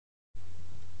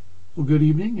Well, good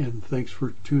evening, and thanks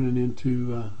for tuning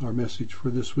into our message for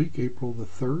this week, April the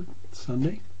 3rd,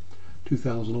 Sunday,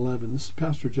 2011. This is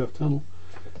Pastor Jeff Tunnell,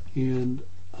 and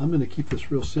I'm going to keep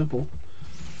this real simple.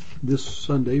 This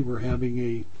Sunday, we're having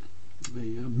a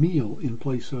meal in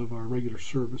place of our regular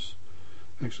service,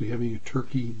 actually having a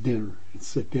turkey dinner and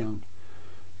sit down.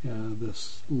 The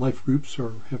life groups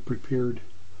have prepared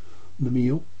the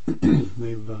meal.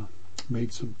 They've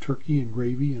made some turkey and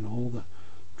gravy and all the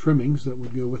trimmings that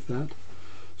would go with that.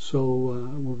 So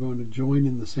we're going to join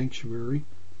in the sanctuary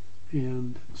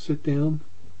and sit down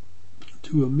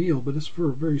to a meal, but it's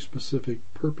for a very specific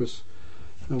purpose.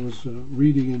 I was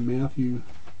reading in Matthew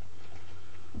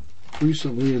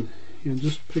recently and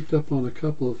just picked up on a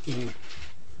couple of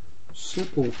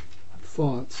simple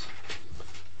thoughts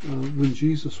when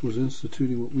Jesus was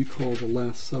instituting what we call the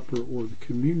Last Supper or the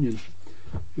communion.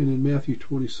 And in Matthew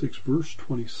 26 verse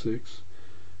 26,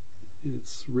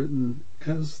 it's written,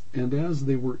 as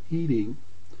they were eating,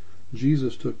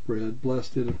 Jesus took bread,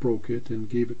 blessed it, and broke it, and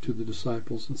gave it to the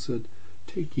disciples, and said,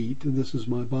 "Take, eat, and this is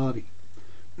my body."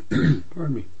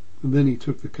 Pardon me. And then he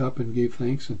took the cup and gave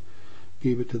thanks and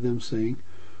gave it to them, saying,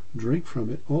 "Drink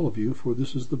from it, all of you, for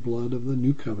this is the blood of the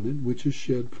new covenant, which is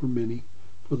shed for many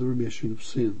for the remission of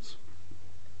sins."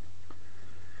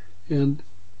 And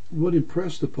what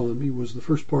impressed upon me was the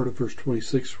first part of verse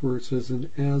 26, where it says, "And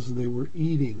as they were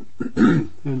eating."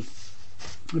 And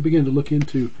I began to look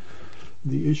into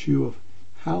the issue of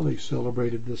how they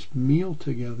celebrated this meal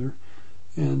together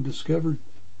and discovered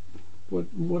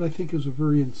what I think is a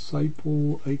very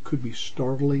insightful, it could be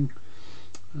startling,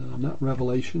 not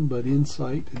revelation, but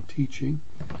insight and teaching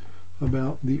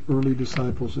about the early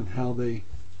disciples and how they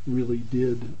really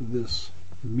did this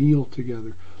meal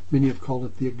together. Many have called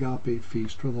it the AGAPE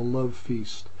feast or the love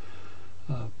feast.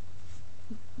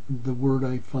 The word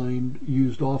I find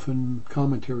used often in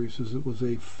commentaries is it was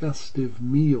a festive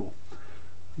meal.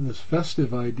 And this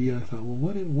festive idea, I thought,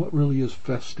 well, what really is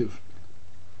festive?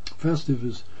 Festive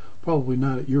is probably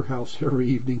not at your house every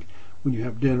evening when you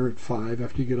have dinner at 5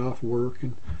 after you get off work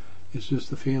and it's just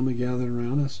the family gathering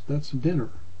around. That's dinner.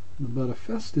 But a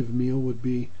festive meal would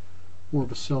be more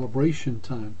of a celebration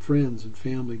time. Friends and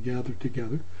family gathered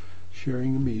together,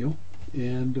 sharing a meal,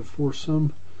 and for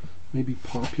some maybe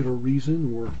popular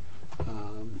reason or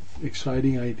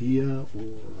exciting idea,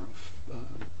 or if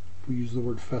we use the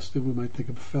word festive, we might think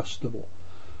of a festival,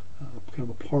 kind of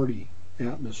a party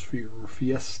atmosphere or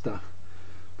fiesta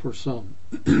for some.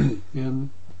 And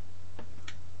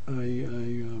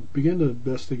I began to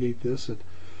investigate this and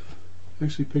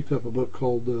actually picked up a book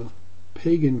called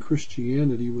Pagan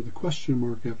Christianity, with a question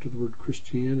mark after the word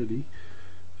Christianity,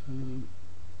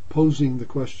 posing the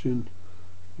question,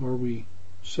 are we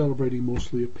celebrating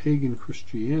mostly a pagan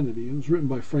Christianity? It was written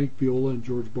by Frank Viola and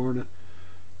George Barna,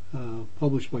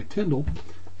 published by Tyndall,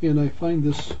 and I find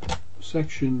this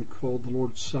section called the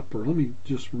Lord's Supper. Let me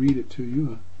just read it to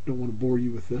you. I don't want to bore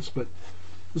you with this, but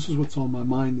this is what's on my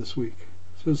mind this week.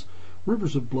 It says,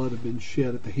 "Rivers of blood have been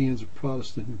shed at the hands of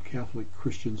Protestant and Catholic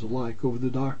Christians alike over the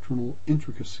doctrinal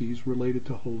intricacies related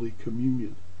to Holy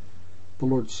Communion. The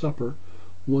Lord's Supper,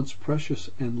 once precious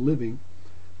and living,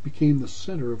 became the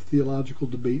center of theological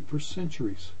debate for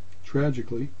centuries.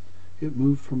 Tragically, it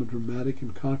moved from a dramatic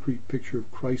and concrete picture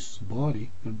of Christ's body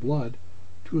and blood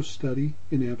to a study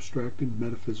in abstract and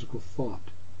metaphysical thought.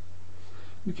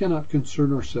 We cannot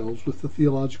concern ourselves with the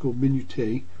theological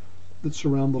minutiae that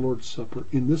surround the Lord's Supper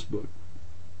in this book.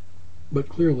 But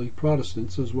clearly,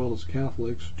 Protestants as well as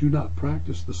Catholics do not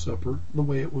practice the supper the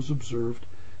way it was observed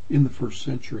in the first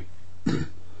century.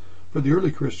 For the early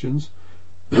Christians,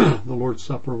 the Lord's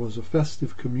Supper was a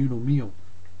festive communal meal.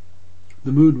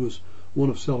 The mood was one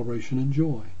of celebration and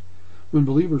joy. When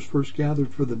believers first gathered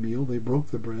for the meal, they broke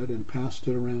the bread and passed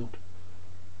it around.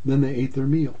 Then they ate their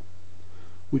meal,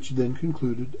 which then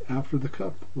concluded after the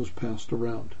cup was passed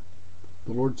around.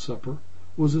 The Lord's Supper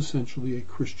was essentially a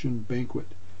Christian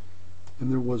banquet,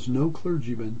 and there was no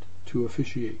clergyman to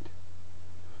officiate.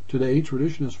 Today,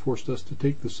 tradition has forced us to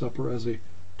take the supper as a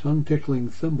tongue-tickling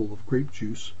thimble of grape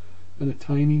juice and a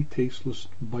tiny, tasteless,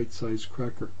 bite-sized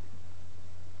cracker.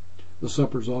 The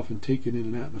supper is often taken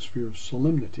in an atmosphere of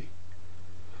solemnity.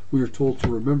 We are told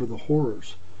to remember the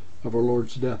horrors of our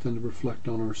Lord's death and to reflect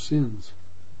on our sins.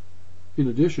 In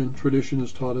addition, tradition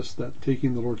has taught us that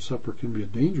taking the Lord's Supper can be a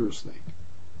dangerous thing.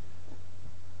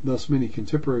 Thus, many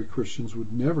contemporary Christians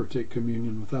would never take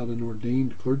communion without an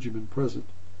ordained clergyman present.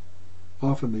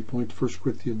 Often they point to 1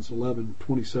 Corinthians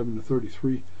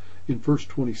 11:27-33. In verse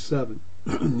 27,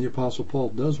 the Apostle Paul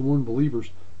does warn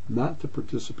believers not to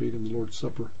participate in the Lord's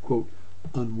Supper, quote,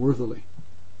 unworthily,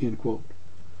 end quote.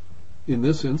 In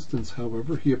this instance,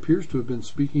 however, he appears to have been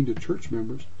speaking to church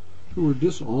members who were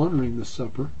dishonoring the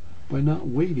supper by not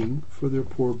waiting for their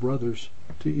poor brothers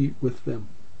to eat with them,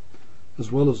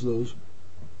 as well as those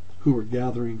who were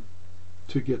gathering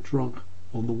to get drunk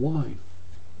on the wine.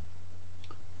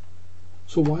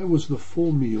 So why was the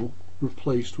full meal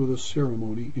replaced with a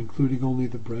ceremony including only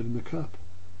the bread and the cup?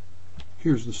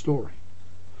 Here's the story.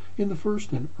 In the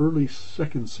first and early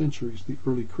second centuries, the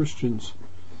early Christians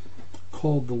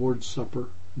called the Lord's Supper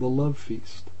the love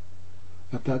feast.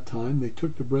 At that time, they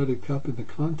took the bread and cup in the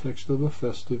context of a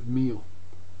festive meal.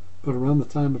 But around the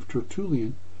time of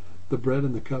Tertullian, the bread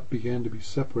and the cup began to be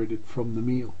separated from the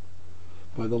meal.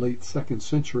 By the late second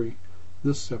century,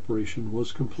 this separation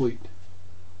was complete.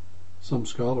 Some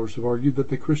scholars have argued that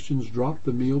the Christians dropped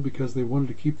the meal because they wanted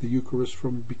to keep the Eucharist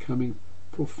from becoming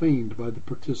profaned by the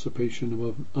participation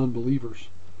of unbelievers.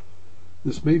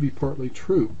 This may be partly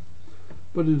true,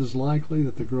 but it is likely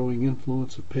that the growing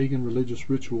influence of pagan religious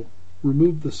ritual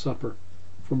removed the supper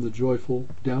from the joyful,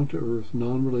 down-to-earth,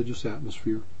 non-religious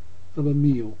atmosphere of a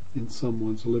meal in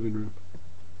someone's living room.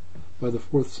 By the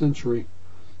 4th century,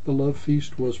 the love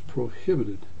feast was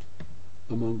prohibited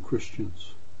among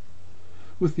Christians.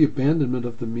 With the abandonment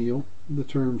of the meal, the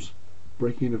terms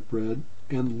breaking of bread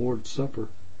and Lord's Supper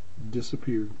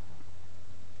disappeared.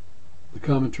 The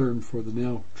common term for the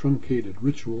now truncated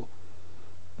ritual,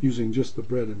 using just the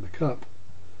bread and the cup,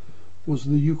 was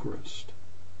the Eucharist.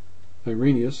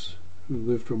 Irenaeus, who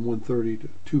lived from 130 to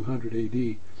 200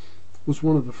 AD, was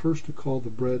one of the first to call the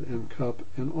bread and cup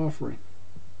an offering.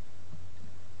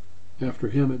 After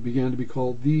him, it began to be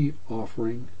called the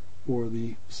offering or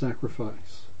the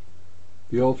sacrifice.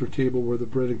 The altar table where the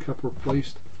bread and cup were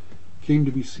placed came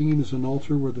to be seen as an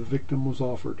altar where the victim was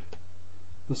offered.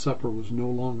 The supper was no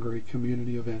longer a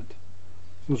community event.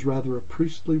 It was rather a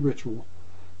priestly ritual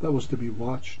that was to be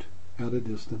watched at a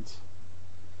distance.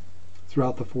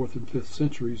 Throughout the 4th and 5th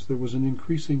centuries, there was an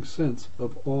increasing sense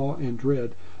of awe and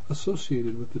dread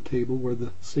associated with the table where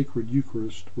the sacred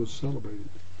Eucharist was celebrated.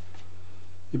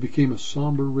 It became a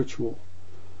somber ritual.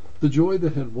 The joy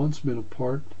that had once been a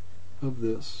part of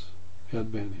this had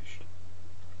vanished.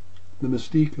 The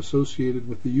mystique associated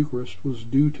with the Eucharist was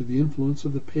due to the influence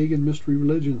of the pagan mystery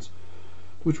religions,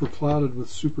 which were clouded with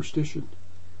superstition.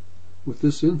 With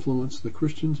this influence, the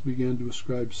Christians began to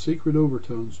ascribe sacred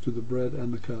overtones to the bread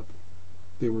and the cup.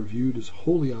 They were viewed as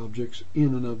holy objects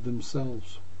in and of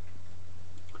themselves.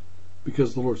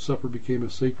 Because the Lord's Supper became a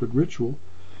sacred ritual,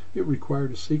 it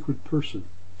required a sacred person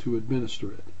to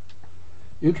administer it.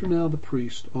 Enter now the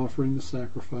priest offering the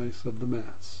sacrifice of the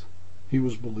Mass. He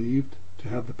was believed to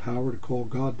have the power to call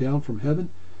God down from heaven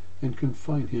and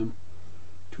confine him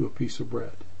to a piece of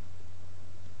bread.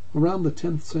 Around the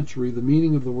 10th century, the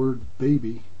meaning of the word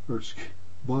body,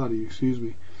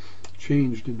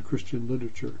 changed in Christian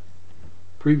literature.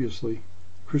 Previously,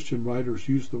 Christian writers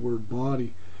used the word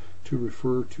body to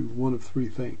refer to one of three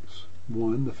things.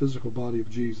 1, the physical body of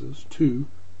Jesus. 2,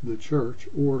 the church.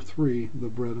 Or 3, the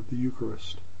bread of the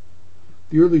Eucharist.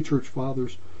 The early church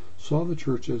fathers saw the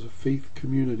church as a faith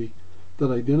community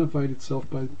that identified itself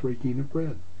by the breaking of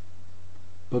bread.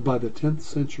 But by the 10th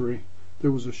century,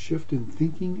 there was a shift in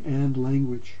thinking and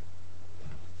language.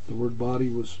 The word body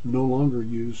was no longer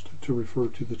used to refer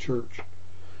to the church.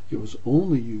 It was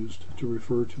only used to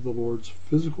refer to the Lord's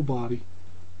physical body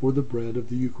or the bread of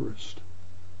the Eucharist.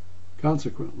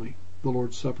 Consequently, the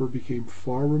Lord's Supper became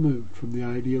far removed from the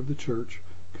idea of the church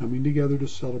coming together to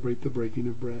celebrate the breaking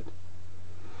of bread.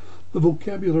 The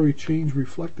vocabulary change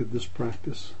reflected this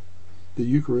practice. The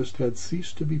Eucharist had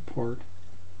ceased to be part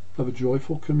of a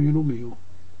joyful communal meal,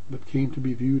 but came to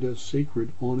be viewed as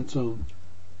sacred on its own,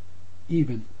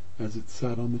 even as it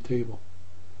sat on the table.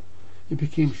 It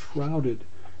became shrouded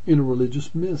in a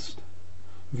religious mist.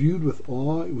 Viewed with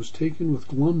awe, it was taken with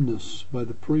glumness by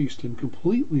the priest and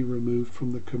completely removed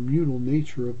from the communal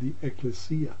nature of the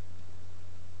ecclesia,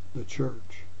 the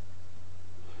church.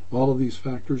 All of these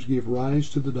factors gave rise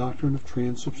to the doctrine of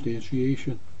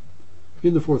transubstantiation.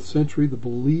 In the 4th century, the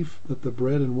belief that the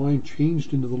bread and wine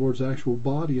changed into the Lord's actual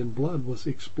body and blood was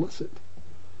explicit.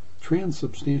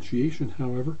 Transubstantiation,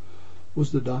 however,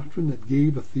 was the doctrine that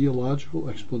gave a theological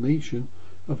explanation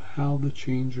of how the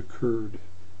change occurred.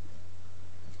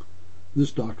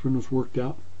 This doctrine was worked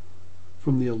out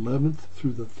from the 11th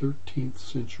through the 13th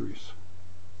centuries.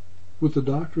 With the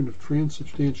doctrine of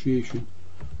transubstantiation,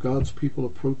 God's people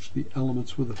approached the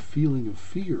elements with a feeling of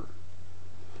fear.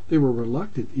 They were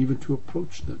reluctant even to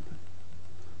approach them.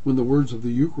 When the words of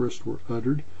the Eucharist were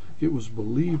uttered, it was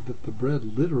believed that the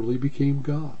bread literally became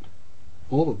God.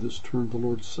 All of this turned the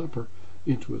Lord's Supper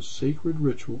into a sacred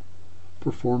ritual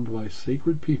performed by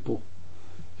sacred people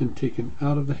and taken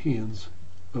out of the hands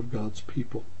of God's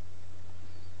people.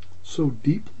 So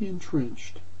deeply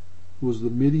entrenched was the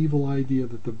medieval idea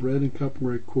that the bread and cup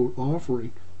were a, quote,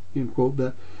 offering, end quote,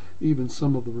 that even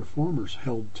some of the reformers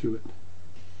held to it.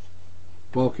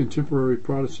 While contemporary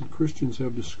Protestant Christians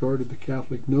have discarded the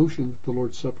Catholic notion that the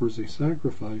Lord's Supper is a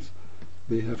sacrifice,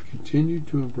 they have continued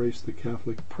to embrace the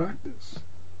Catholic practice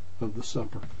of the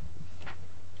supper.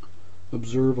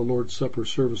 Observe a Lord's Supper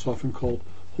service often called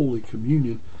Holy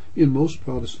Communion in most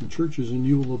Protestant churches, and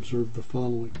you will observe the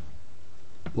following.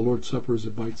 The Lord's Supper is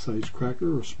a bite-sized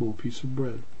cracker or a small piece of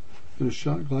bread and a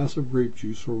shot glass of grape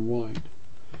juice or wine.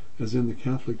 As in the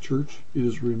Catholic Church, it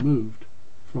is removed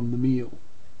from the meal.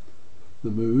 The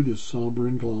mood is somber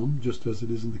and glum, just as it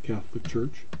is in the Catholic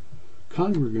Church.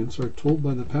 Congregants are told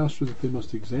by the pastor that they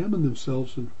must examine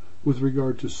themselves with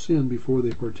regard to sin before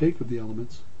they partake of the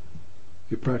elements,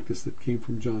 a practice that came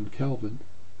from John Calvin.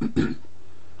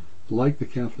 Like the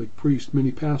Catholic priest,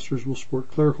 many pastors will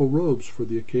sport clerical robes for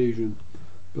the occasion,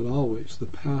 but always the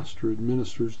pastor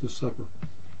administers the supper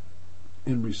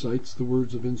and recites the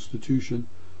words of institution,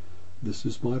 "This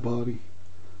is my body,"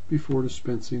 before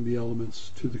dispensing the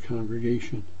elements to the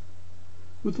congregation.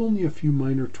 With only a few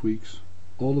minor tweaks,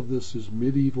 all of this is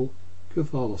medieval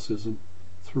Catholicism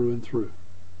through and through.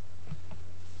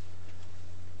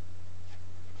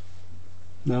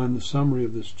 Now, in the summary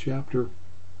of this chapter,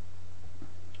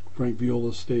 Frank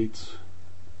Viola states,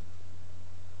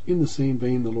 in the same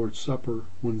vein, the Lord's Supper,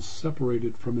 when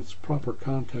separated from its proper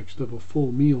context of a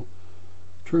full meal,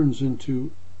 turns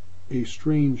into a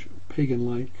strange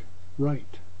pagan-like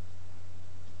rite.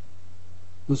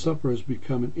 The supper has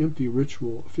become an empty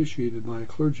ritual officiated by a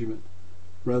clergyman,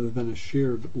 rather than a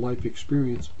shared life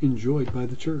experience enjoyed by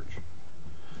the church.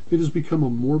 It has become a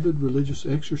morbid religious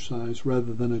exercise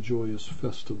rather than a joyous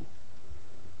festival,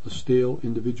 a stale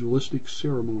individualistic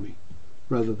ceremony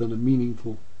rather than a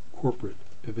meaningful corporate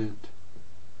event.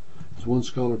 As one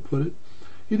scholar put it,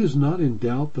 it is not in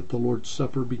doubt that the Lord's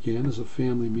Supper began as a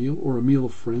family meal or a meal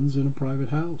of friends in a private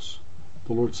house.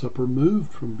 The Lord's Supper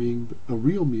moved from being a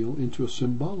real meal into a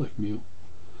symbolic meal.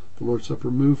 The Lord's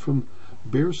Supper moved from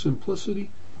bare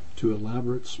simplicity to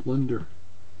elaborate splendor.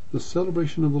 The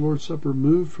celebration of the Lord's Supper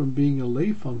moved from being a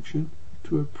lay function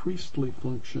to a priestly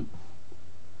function.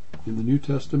 In the New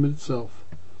Testament itself,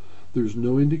 there is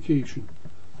no indication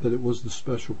that it was the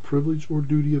special privilege or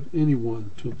duty of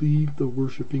anyone to lead the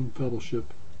worshiping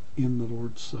fellowship in the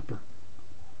Lord's Supper.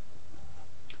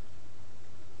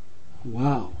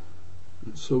 Wow.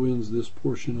 And so ends this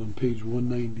portion on page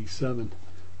 197,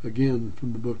 again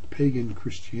from the book Pagan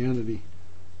Christianity,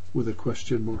 with a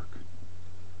question mark.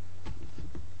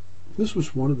 This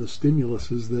was one of the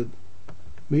stimuluses that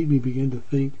made me begin to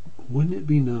think, wouldn't it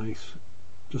be nice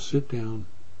to sit down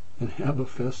and have a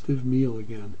festive meal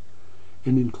again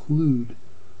and include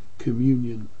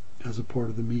communion as a part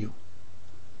of the meal?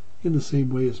 In the same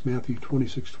way as Matthew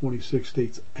 26:26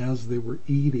 states, as they were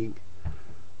eating,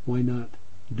 why not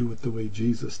do it the way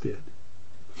Jesus did?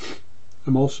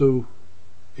 I'm also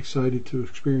excited to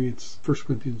experience 1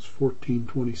 Corinthians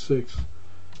 14:26,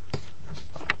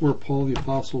 where Paul the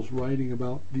Apostle is writing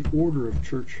about the order of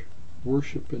church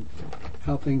worship and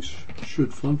how things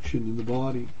should function in the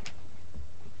body.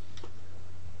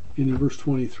 And in verse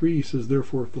 23 he says,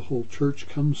 therefore if the whole church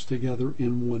comes together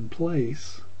in one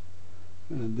place,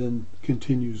 and then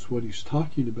continues what he's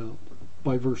talking about.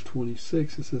 By verse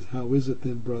 26 it says, how is it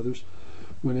then, brothers,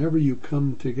 whenever you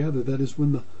come together, that is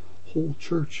when the whole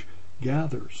church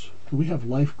gathers. We have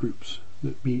life groups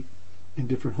that meet in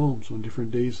different homes on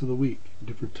different days of the week,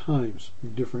 different times,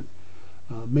 different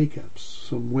makeups,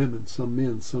 some women, some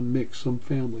men, some mixed, some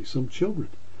family, some children,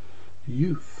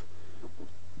 youth.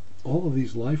 All of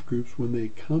these life groups, when they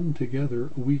come together,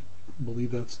 we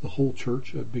believe that's the whole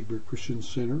church at Big Bear Christian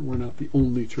Center. We're not the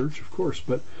only church, of course,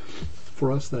 but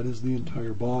for us that is the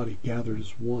entire body gathered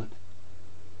as one.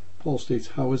 Paul states,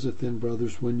 how is it then,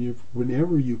 brothers,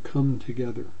 whenever you come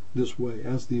together this way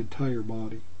as the entire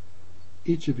body,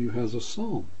 each of you has a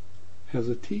psalm, has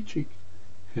a teaching,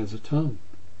 has a tongue,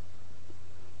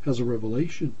 has a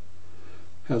revelation,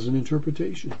 has an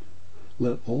interpretation.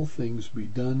 Let all things be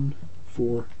done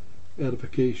for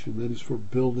edification, that is, for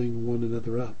building one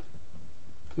another up.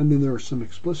 And then there are some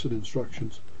explicit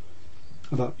instructions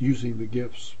about using the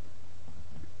gifts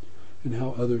and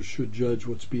how others should judge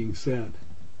what's being said,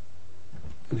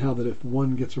 and how that if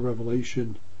one gets a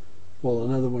revelation while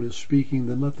another one is speaking,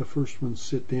 then let the first one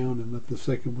sit down and let the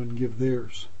second one give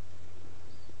theirs.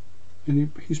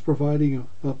 And he's providing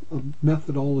a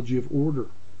methodology of order.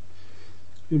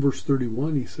 In verse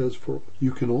 31 he says, for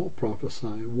you can all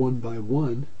prophesy one by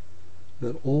one,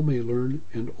 that all may learn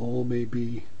and all may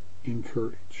be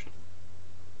encouraged.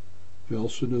 We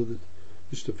also know that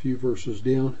just a few verses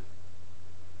down,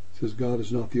 it says, God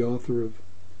is not the author of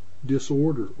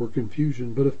disorder or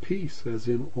confusion, but of peace, as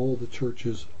in all the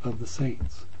churches of the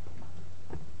saints.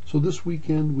 So this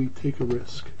weekend we take a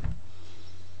risk.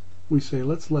 We say,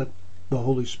 let's let the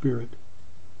Holy Spirit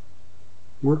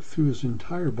work through his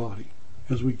entire body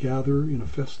as we gather in a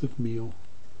festive meal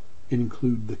and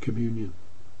include the communion.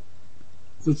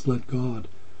 Let's let God,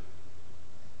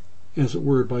 as it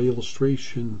were by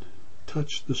illustration,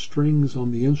 touch the strings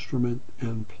on the instrument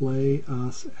and play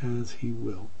us as he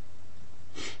will.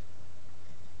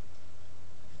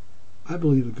 I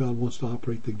believe that God wants to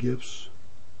operate the gifts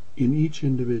in each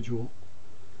individual,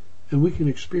 and we can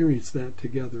experience that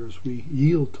together as we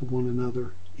yield to one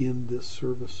another in this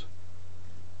service.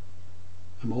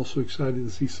 I'm also excited to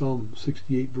see Psalm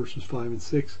 68 verses 5 and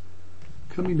 6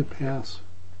 coming to pass,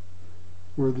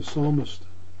 where the psalmist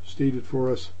stated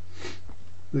for us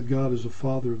that God is a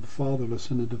father of the fatherless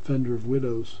and a defender of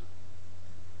widows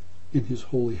in his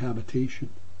holy habitation.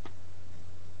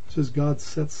 It says God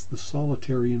sets the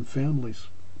solitary in families.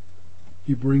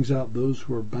 He brings out those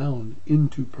who are bound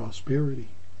into prosperity,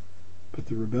 but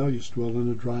the rebellious dwell in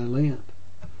a dry land.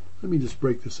 Let me just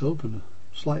break this open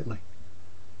slightly.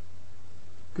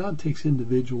 God takes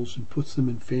individuals and puts them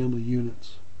in family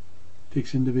units,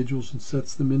 takes individuals and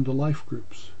sets them into life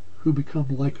groups who become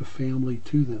like a family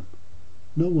to them.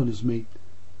 No one is made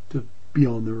to be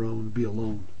on their own, be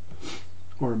alone.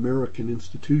 Our American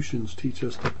institutions teach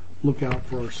us to look out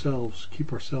for ourselves,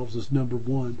 keep ourselves as number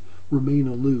one, remain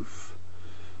aloof,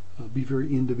 be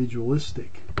very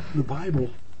individualistic. The Bible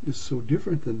is so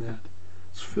different than that.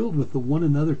 It's filled with the one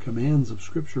another commands of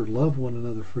Scripture. Love one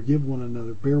another, forgive one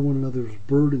another, bear one another's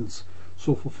burdens,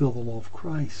 so fulfill the law of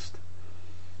Christ.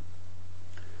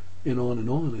 And on and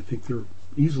on. I think there are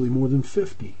easily more than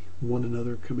 50 one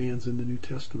another commands in the New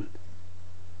Testament.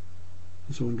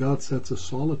 And so when God sets a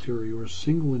solitary or a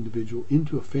single individual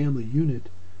into a family unit,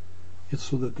 it's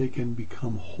so that they can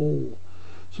become whole,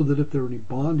 so that if there are any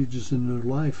bondages in their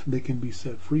life, they can be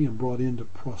set free and brought into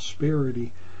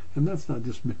prosperity. And that's not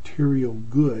just material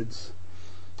goods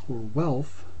or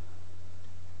wealth.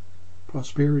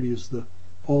 Prosperity is the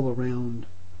all-around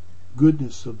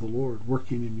goodness of the Lord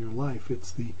working in your life.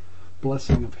 It's the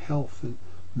blessing of health and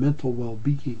mental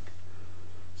well-being.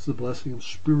 It's the blessing of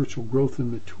spiritual growth and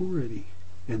maturity.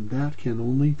 And that can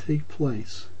only take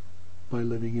place by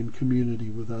living in community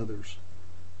with others.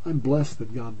 I'm blessed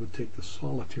that God would take the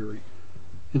solitary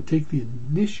and take the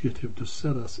initiative to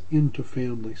set us into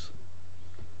families.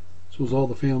 So as all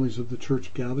the families of the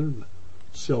church gather, the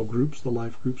cell groups, the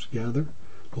life groups gather,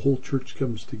 the whole church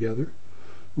comes together.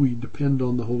 We depend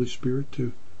on the Holy Spirit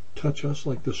to touch us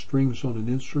like the strings on an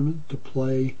instrument, to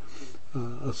play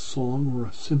a song or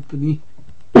a symphony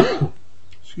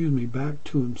back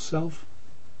to himself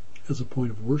as a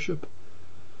point of worship.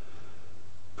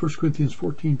 1 Corinthians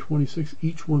 14:26,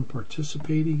 each one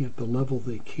participating at the level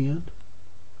they can.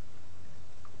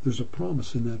 There's a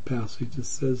promise in that passage that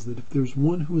says that if there's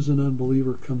one who is an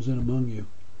unbeliever comes in among you,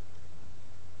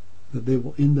 that they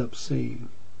will end up saying,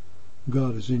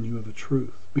 God is in you of a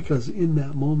truth. Because in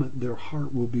that moment their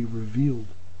heart will be revealed.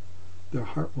 Their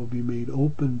heart will be made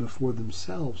open before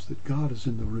themselves that God is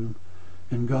in the room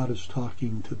and God is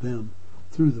talking to them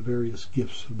through the various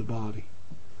gifts of the body.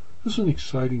 This is an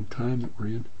exciting time that we're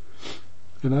in.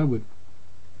 And I would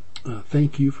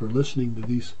thank you for listening to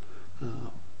these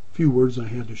few words I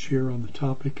had to share on the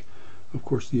topic. Of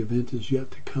course, the event is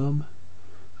yet to come.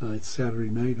 It's Saturday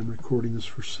night. I'm recording this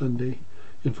for Sunday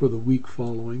and for the week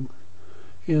following.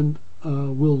 And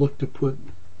we'll look to put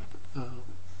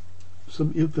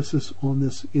some emphasis on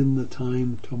this in the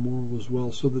time tomorrow as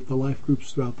well, so that the life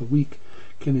groups throughout the week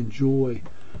can enjoy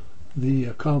the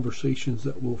conversations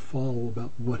that will follow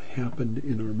about what happened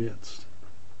in our midst.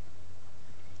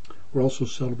 We're also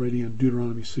celebrating on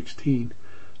Deuteronomy 16,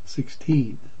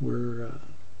 where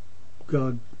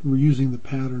we're using the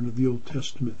pattern of the Old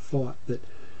Testament thought that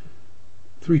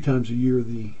 3 times a year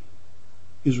the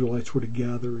Israelites were to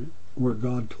gather where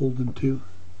God told them to,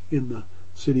 in the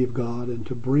city of God, and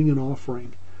to bring an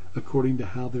offering according to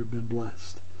how they've been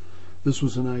blessed. This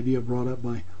was an idea brought up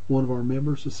by one of our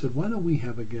members that said, why don't we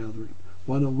have a gathering?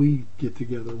 Why don't we get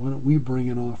together? Why don't we bring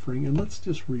an offering? And let's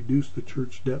just reduce the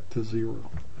church debt to 0.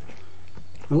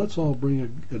 Now let's all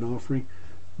bring an offering,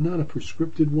 not a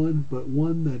prescripted one, but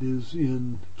one that is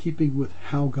in keeping with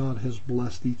how God has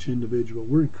blessed each individual.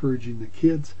 We're encouraging the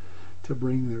kids to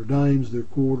bring their dimes, their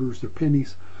quarters, their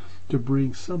pennies, to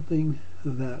bring something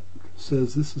that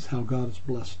says, this is how God has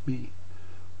blessed me.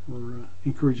 We're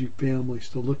encouraging families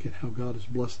to look at how God has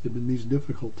blessed them in these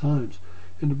difficult times,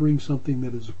 and to bring something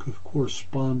that is a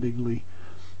correspondingly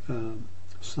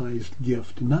sized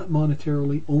gift, not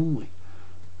monetarily only.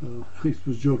 I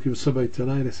was joking with somebody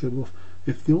tonight. I said, well,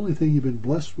 if the only thing you've been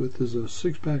blessed with is a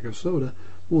 6-pack of soda,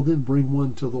 well, then bring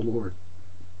one to the Lord.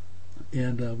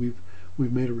 And we've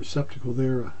made a receptacle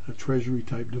there, a treasury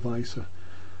type device,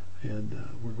 and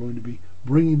we're going to be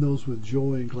bringing those with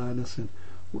joy and gladness. And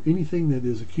anything that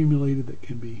is accumulated that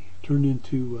can be turned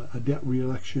into a debt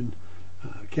reduction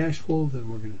cash flow, then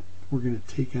we're going to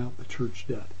take out the church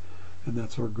debt, and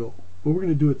that's our goal. But we're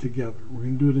going to do it together. We're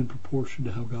going to do it in proportion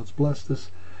to how God's blessed us,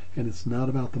 and it's not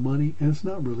about the money, and it's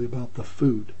not really about the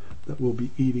food that we'll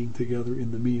be eating together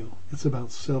in the meal. It's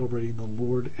about celebrating the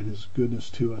Lord and His goodness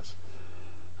to us.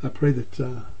 I pray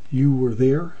that you were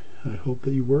there. I hope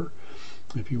that you were.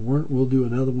 If you weren't, we'll do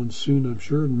another one soon, I'm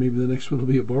sure, and maybe the next one will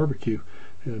be a barbecue.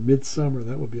 Midsummer,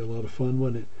 that would be a lot of fun,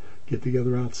 wouldn't it? Get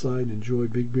together outside and enjoy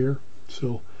Big Bear.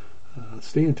 So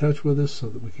stay in touch with us so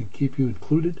that we can keep you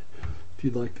included. If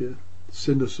you'd like to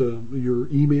send us your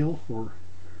email or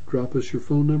drop us your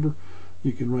phone number,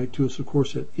 you can write to us, of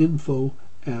course, at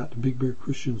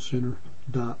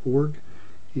info@bigbearchristiancenter.org,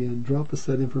 and drop us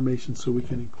that information so we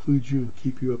can include you and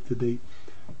keep you up to date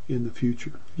in the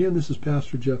future. Again, this is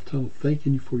Pastor Jeff Tunnell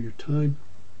thanking you for your time,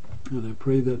 and I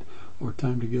pray that our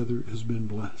time together has been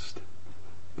blessed.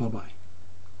 Bye-bye.